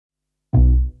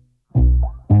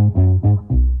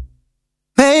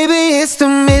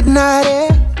midnight air.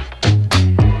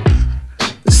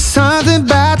 There's something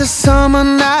about the summer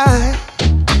night.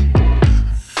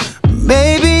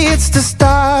 Maybe it's the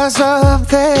stars up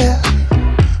there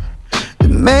that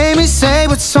made me say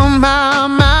what's on my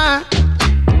mind.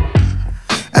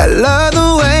 I love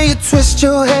the way you twist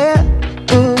your hair.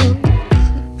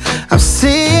 I'm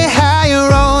seeing how you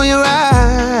roll your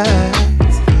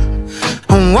eyes.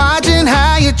 I'm watching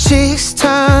how your cheeks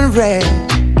turn red.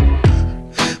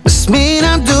 Must mean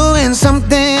I'm doing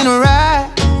something right.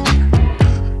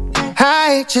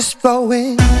 I just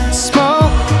blowin'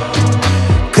 smoke.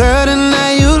 Girl,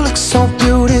 tonight you look so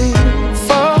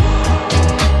beautiful.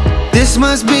 This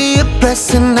must be a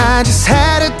blessing. I just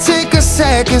had to take a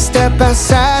second, step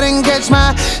outside and catch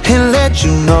my and let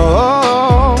you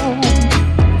know.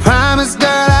 Promise,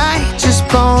 girl, I ain't just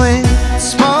blowing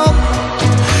smoke.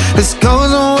 This goes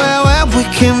somewhere where we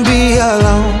can be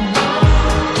alone.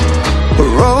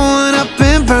 We're rolling up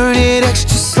and burn it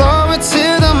extra slow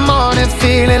until the morning,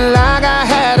 feeling like I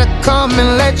had to come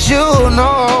and let you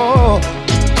know.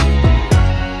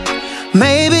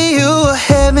 Maybe you were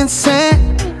heaven sent,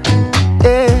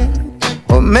 yeah.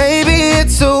 Or maybe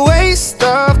it's a waste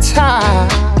of time,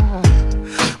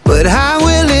 but I'm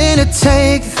willing to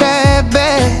take that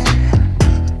bet.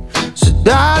 So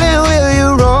darling, will you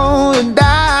roll the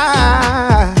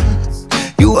dice?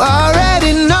 You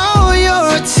already know you're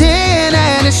a 10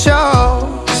 and it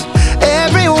shows.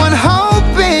 Everyone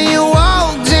hoping you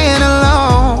walked in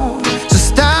alone. So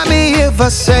stop me if I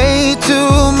say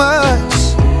too much,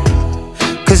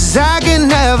 'cause I can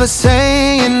never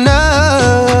say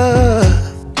enough.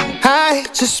 I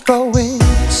just blowin'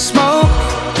 smoke.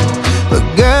 But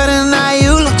girl, tonight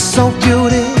you look so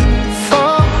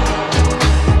beautiful.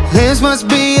 This must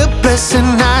be a blessing.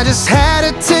 I just had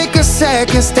to take a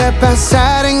second, step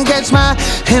outside and catch my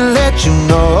and let you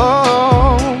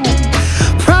know.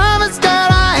 Promise,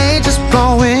 girl, I ain't just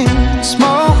blowing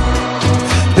smoke.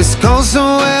 Let's go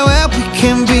somewhere where we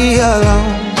can be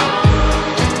alone.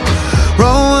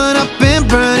 Rolling up and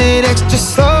burn it extra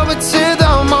slow until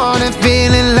the morning,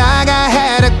 feeling like I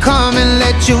had to come and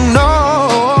let you know.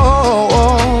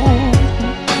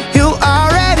 You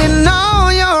already know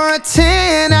you're a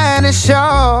 10 and it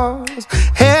shows.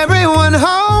 Everyone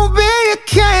hoping you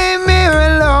came here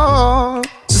alone.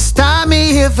 So stop me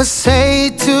if I say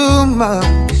too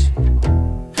much,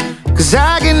 'cause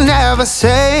I can never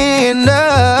say enough.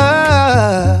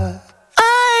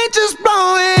 I ain't just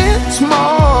blowing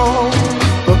smoke.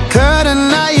 But girl,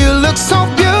 tonight you look so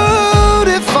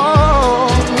beautiful.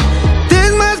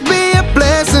 This must be a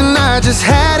blessing. I just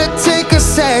had to take a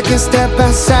second, step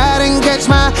outside and catch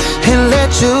my and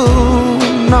let you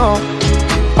know.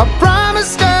 I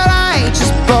promise, girl, I ain't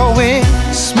just blowing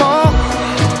smoke.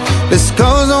 Let's go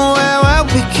somewhere where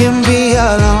we can be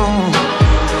alone.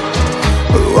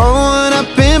 We're rolling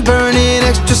up and burning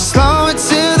extra slow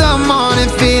until the morning,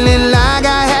 feeling like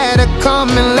I had to come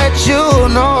and let you